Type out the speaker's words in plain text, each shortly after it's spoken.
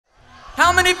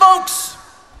How many folks,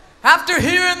 after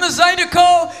hearing the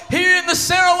Zydeco, here in the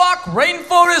Sarawak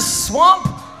Rainforest Swamp,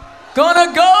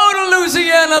 gonna go to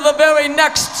Louisiana the very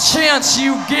next chance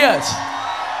you get?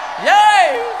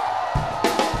 Yay!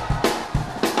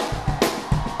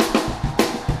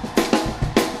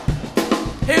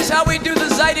 Here's how we do the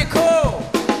Zydeco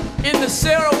in the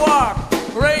Sarawak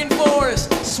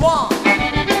Rainforest Swamp.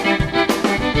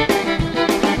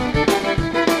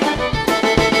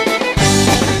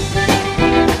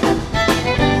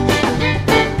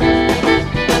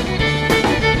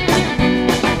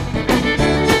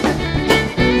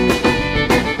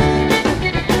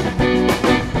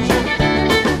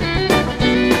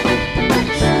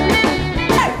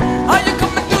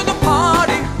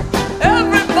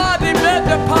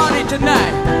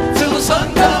 Tonight, till the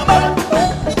sun come up,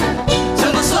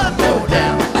 till the sun go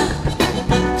down,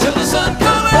 till the sun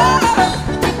come up,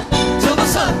 till the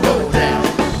sun go down.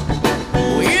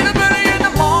 We ain't early in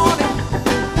the morning,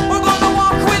 we're gonna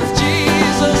walk with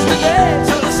Jesus today.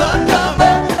 Till the sun come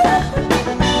up,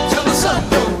 till the sun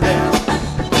go down,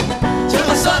 till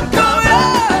the sun come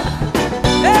up,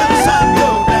 till the sun go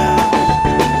down.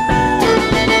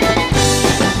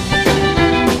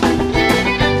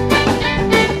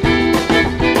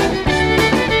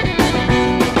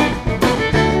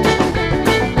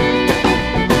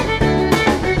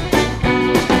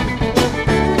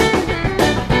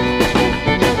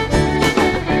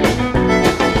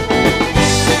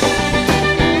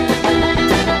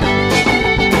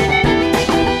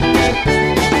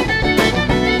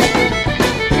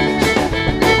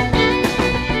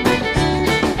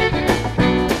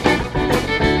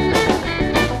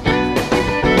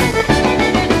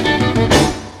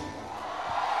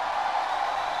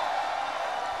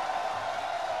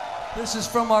 This is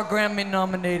from our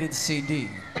Grammy-nominated CD.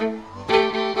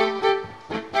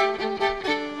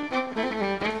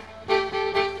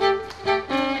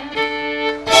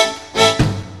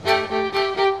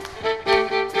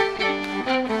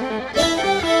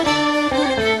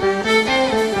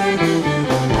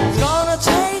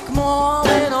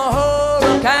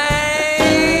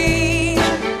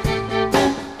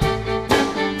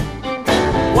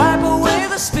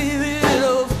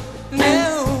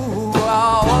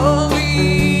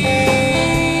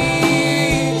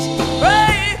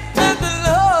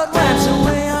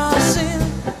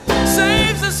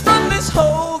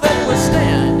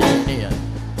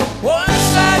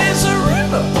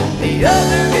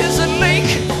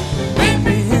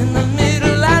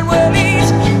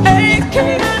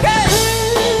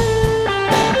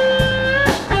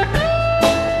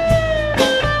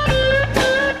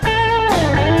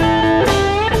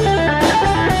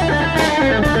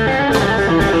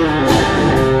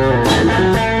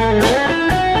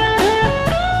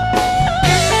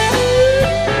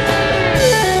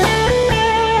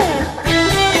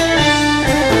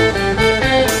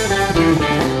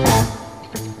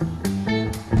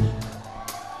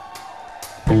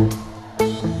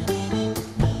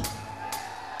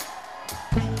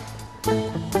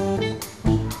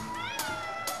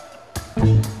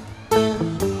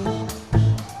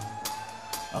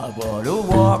 I wanna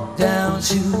walk down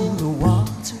to the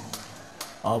water,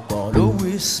 I wanna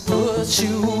whisper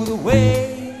to the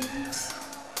waves.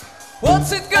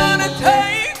 What's it gonna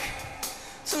take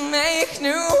to make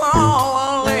New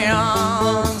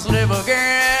Orleans live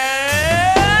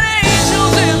again?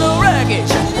 Angels in the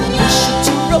wreckage, push it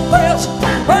to repairs,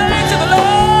 pray to the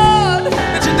Lord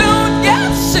that you don't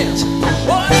get sent.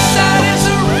 One side is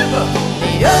a river,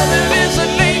 the other is a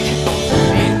lake.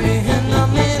 Maybe in the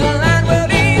middle and where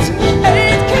these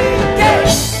ain't king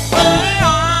cake.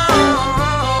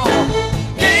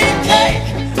 King cake.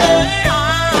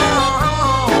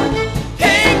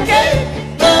 King cake.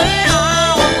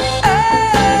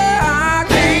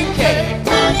 King cake.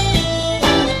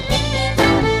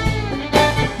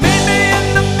 Maybe in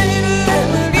the middle and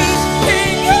where these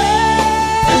king cake.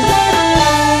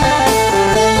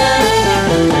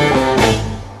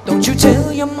 Don't you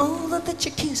tell your mother that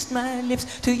you kissed my lips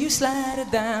till you slide a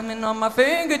diamond on my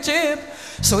fingertip.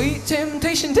 Sweet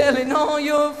temptation telling all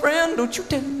your friends. Don't you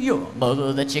tell your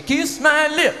mother that you kissed my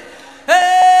lip.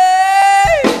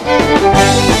 Hey!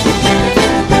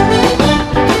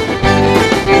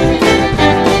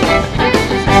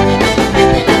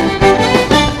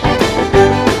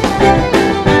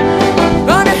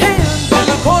 Run ahead for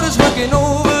the quarters working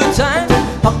overtime.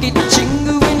 Pocket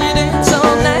chingu when you dance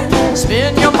all night.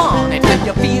 Spend your money till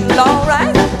you feel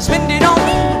alright. Spend it on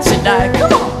me, said I,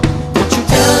 come on. Don't you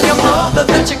tell your mother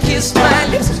that you kissed my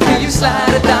lips till you slide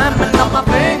a diamond on my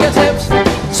fingertips.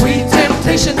 Sweet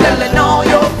temptation telling all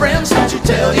your friends. Don't you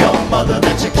tell your mother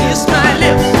that you kissed my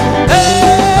lips. Hey!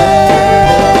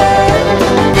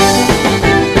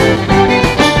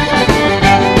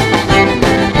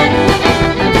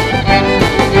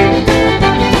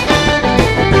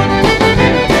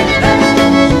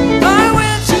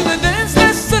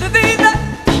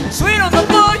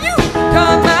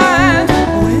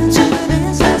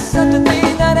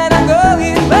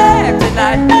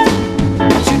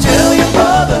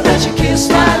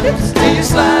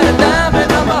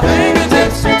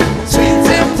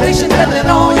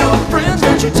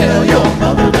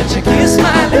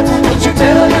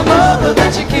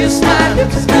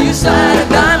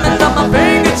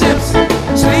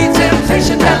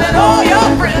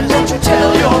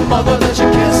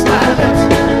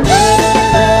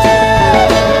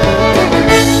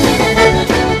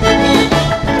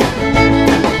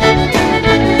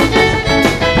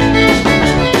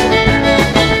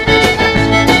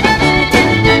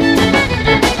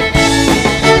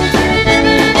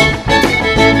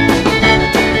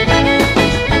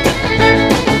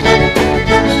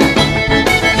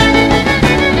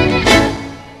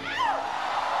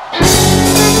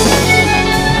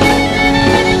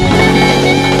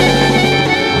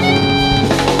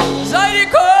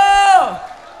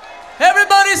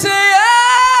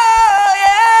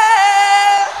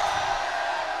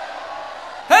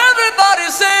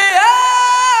 Everybody say, yeah!